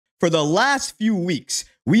For the last few weeks,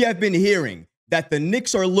 we have been hearing that the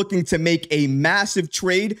Knicks are looking to make a massive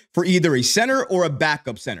trade for either a center or a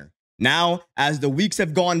backup center. Now, as the weeks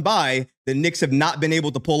have gone by, the Knicks have not been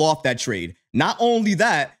able to pull off that trade. Not only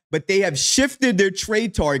that, but they have shifted their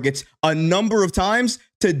trade targets a number of times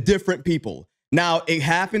to different people. Now, it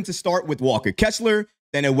happened to start with Walker Kessler,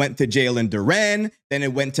 then it went to Jalen Duren, then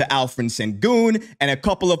it went to Alfred Sengun, and a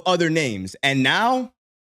couple of other names. And now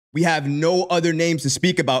we have no other names to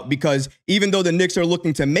speak about because even though the Knicks are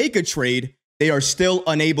looking to make a trade, they are still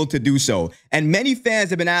unable to do so. And many fans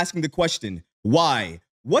have been asking the question, why?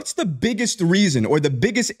 What's the biggest reason or the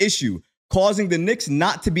biggest issue causing the Knicks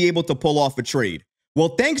not to be able to pull off a trade? Well,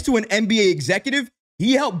 thanks to an NBA executive,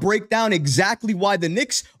 he helped break down exactly why the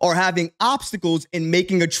Knicks are having obstacles in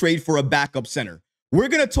making a trade for a backup center. We're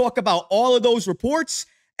going to talk about all of those reports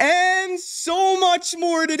and so much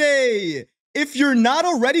more today. If you're not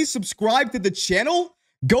already subscribed to the channel,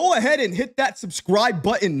 go ahead and hit that subscribe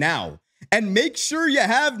button now. And make sure you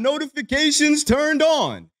have notifications turned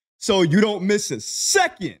on so you don't miss a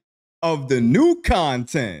second of the new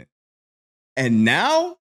content. And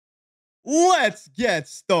now, let's get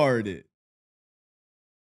started.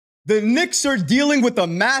 The Knicks are dealing with a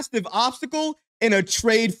massive obstacle in a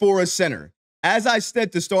trade for a center. As I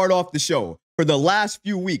said to start off the show, for the last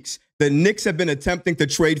few weeks, the Knicks have been attempting to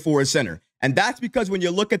trade for a center. And that's because when you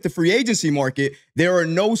look at the free agency market, there are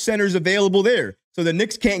no centers available there. So the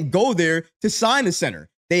Knicks can't go there to sign a center.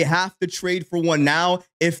 They have to trade for one now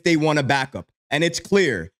if they want a backup. And it's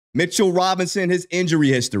clear. Mitchell Robinson, his injury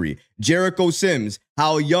history. Jericho Sims,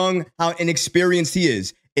 how young, how inexperienced he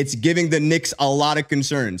is. It's giving the Knicks a lot of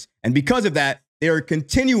concerns. And because of that, they are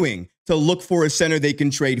continuing to look for a center they can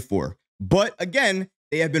trade for. But again,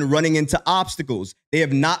 they have been running into obstacles. They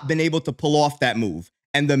have not been able to pull off that move.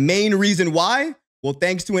 And the main reason why? Well,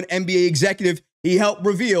 thanks to an NBA executive, he helped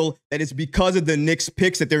reveal that it's because of the Knicks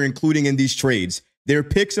picks that they're including in these trades. Their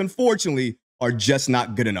picks, unfortunately, are just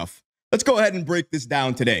not good enough. Let's go ahead and break this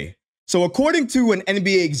down today. So according to an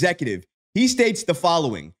NBA executive, he states the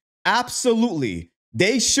following. Absolutely,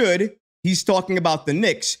 they should, he's talking about the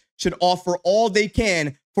Knicks, should offer all they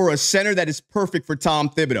can for a center that is perfect for Tom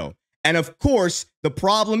Thibodeau. And of course, the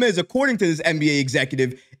problem is, according to this NBA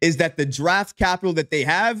executive, is that the draft capital that they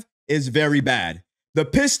have is very bad. The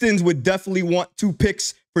Pistons would definitely want 2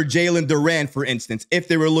 picks for Jalen Duren, for instance, if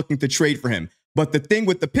they were looking to trade for him. But the thing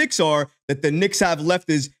with the picks are that the Knicks have left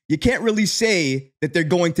is you can't really say that they're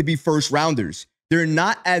going to be first rounders. They're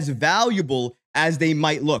not as valuable as they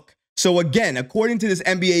might look. So again, according to this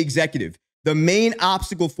NBA executive, the main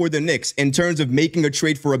obstacle for the Knicks in terms of making a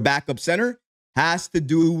trade for a backup center has to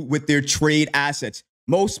do with their trade assets,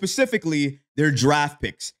 most specifically their draft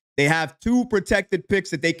picks. They have 2 protected picks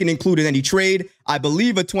that they can include in any trade. I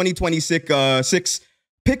believe a 2026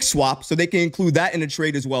 pick swap, so they can include that in a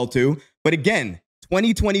trade as well too. But again,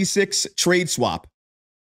 2026 trade swap.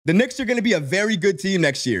 The Knicks are going to be a very good team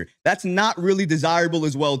next year. That's not really desirable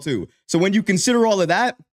as well too. So when you consider all of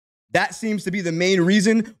that, that seems to be the main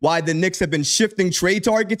reason why the Knicks have been shifting trade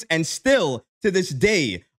targets and still to this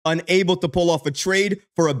day unable to pull off a trade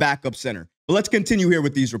for a backup center. But let's continue here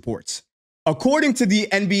with these reports. According to the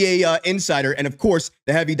NBA Insider and, of course,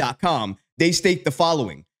 theheavy.com, they state the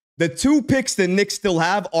following. The 2 picks the Knicks still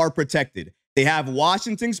have are protected. They have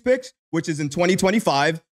Washington's picks, which is in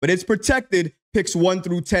 2025, but it's protected picks 1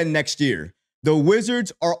 through 10 next year. The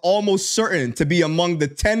Wizards are almost certain to be among the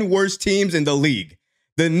 10 worst teams in the league.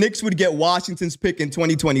 The Knicks would get Washington's pick in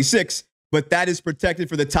 2026, but that is protected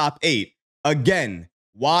for the top 8. Again,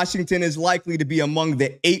 Washington is likely to be among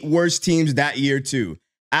the 8 worst teams that year too.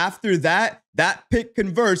 After that, that pick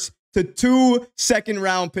converts to 2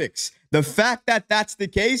 second-round picks. The fact that that's the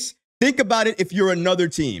case, think about it if you're another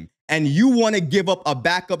team and you want to give up a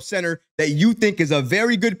backup center that you think is a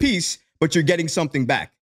very good piece, but you're getting something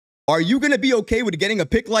back. Are you going to be okay with getting a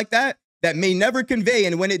pick like that may never convey,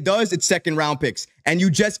 and when it does, it's second-round picks, and you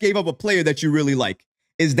just gave up a player that you really like?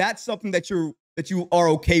 Is that something that you are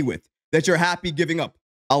okay with, that you're happy giving up?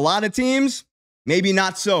 A lot of teams, maybe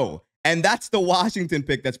not so. And that's the Washington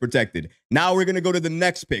pick that's protected. Now we're going to go to the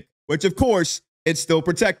next pick, which, of course, it's still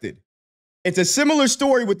protected. It's a similar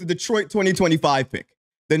story with the Detroit 2025 pick.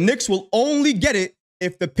 The Knicks will only get it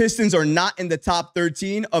if the Pistons are not in the top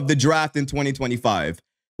 13 of the draft in 2025,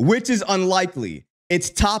 which is unlikely. It's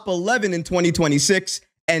top 11 in 2026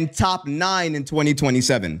 and top 9 in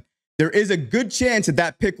 2027. There is a good chance that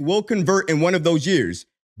that pick will convert in one of those years,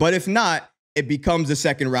 but if not, it becomes a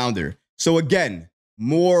second rounder. So again,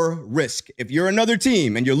 more risk. If you're another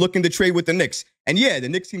team and you're looking to trade with the Knicks, and yeah, the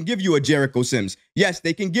Knicks can give you a Jericho Sims. Yes,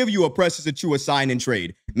 they can give you a Precious Achiuwa sign and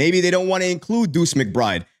trade. Maybe they don't want to include Deuce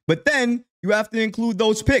McBride, But then you have to include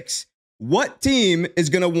those picks. What team is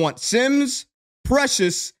going to want Sims,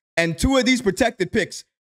 Precious, and 2 of these protected picks?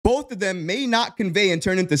 Both of them may not convey and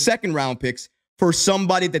turn into second-round picks for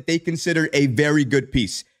somebody that they consider a very good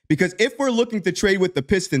piece. Because if we're looking to trade with the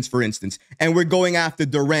Pistons, for instance, and we're going after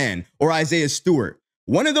Duran or Isaiah Stewart,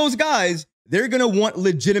 one of those guys, they're going to want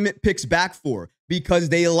legitimate picks back for because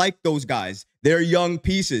they like those guys. They're young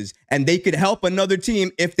pieces, and they could help another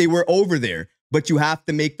team if they were over there. But you have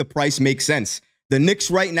to make the price make sense. The Knicks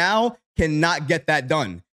right now cannot get that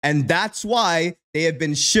done. And that's why they have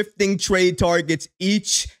been shifting trade targets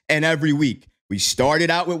each and every week. We started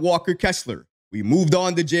out with Walker Kessler. We moved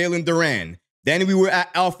on to Jalen Duran. Then we were at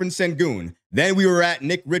Alfred Sengun. Then we were at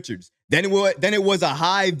Nick Richards. Then it was a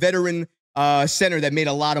high veteran center that made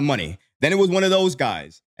a lot of money. Then it was one of those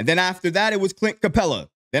guys. And then after that, it was Clint Capella.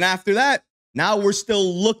 Then after that, now we're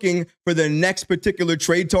still looking for the next particular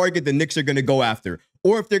trade target the Knicks are going to go after.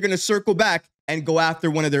 Or if they're going to circle back and go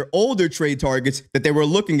after one of their older trade targets that they were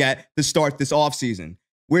looking at to start this offseason.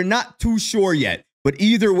 We're not too sure yet. But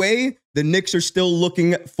either way, the Knicks are still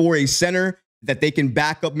looking for a center that they can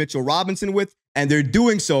back up Mitchell Robinson with. And they're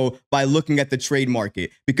doing so by looking at the trade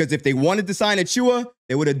market. Because if they wanted to sign Achua,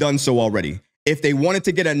 they would have done so already. If they wanted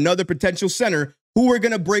to get another potential center, who we're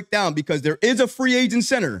going to break down, because there is a free agent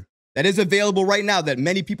center that is available right now that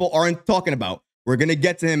many people aren't talking about. We're going to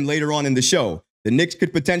get to him later on in the show. The Knicks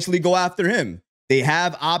could potentially go after him. They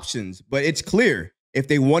have options, but it's clear if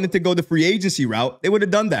they wanted to go the free agency route, they would have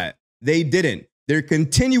done that. They didn't. They're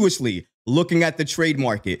continuously looking at the trade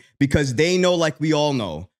market because they know, like we all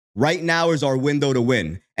know, right now is our window to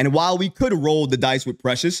win. And while we could roll the dice with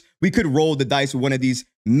Precious, we could roll the dice with one of these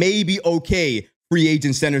maybe okay free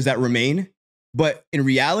agent centers that remain. But in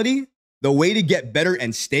reality, the way to get better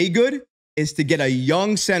and stay good is to get a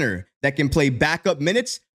young center that can play backup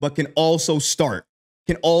minutes, but can also start,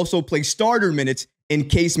 can also play starter minutes in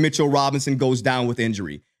case Mitchell Robinson goes down with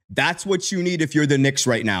injury. That's what you need if you're the Knicks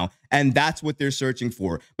right now. And that's what they're searching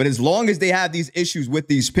for. But as long as they have these issues with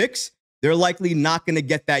these picks, they're likely not going to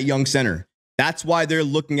get that young center. That's why they're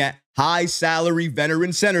looking at high salary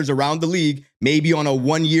veteran centers around the league, maybe on a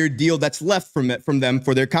 1-year deal that's left from them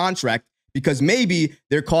for their contract, because maybe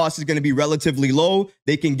their cost is going to be relatively low.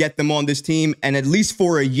 They can get them on this team and at least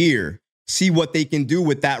for a year, see what they can do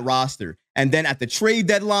with that roster. And then at the trade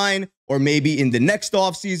deadline, or maybe in the next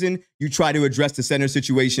offseason, you try to address the center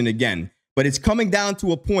situation again. But it's coming down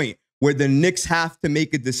to a point where the Knicks have to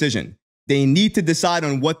make a decision. They need to decide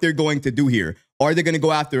on what they're going to do here. Are they going to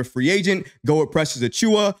go after a free agent, go with Precious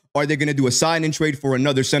Achua? Are they going to do a sign and trade for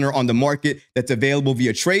another center on the market that's available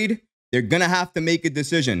via trade? They're going to have to make a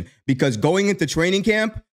decision because going into training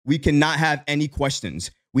camp, we cannot have any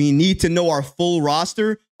questions. We need to know our full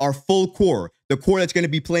roster, our full core, the core that's going to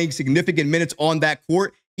be playing significant minutes on that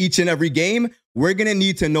court each and every game. We're going to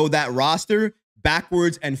need to know that roster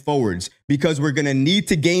backwards and forwards because we're going to need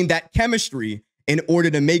to gain that chemistry in order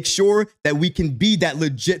to make sure that we can be that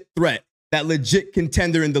legit threat, that legit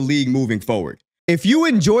contender in the league moving forward. If you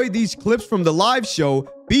enjoyed these clips from the live show,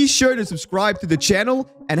 be sure to subscribe to the channel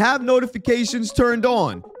and have notifications turned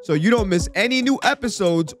on so you don't miss any new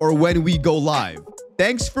episodes or when we go live.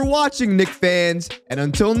 Thanks for watching, Knicks fans, and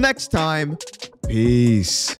until next time, peace.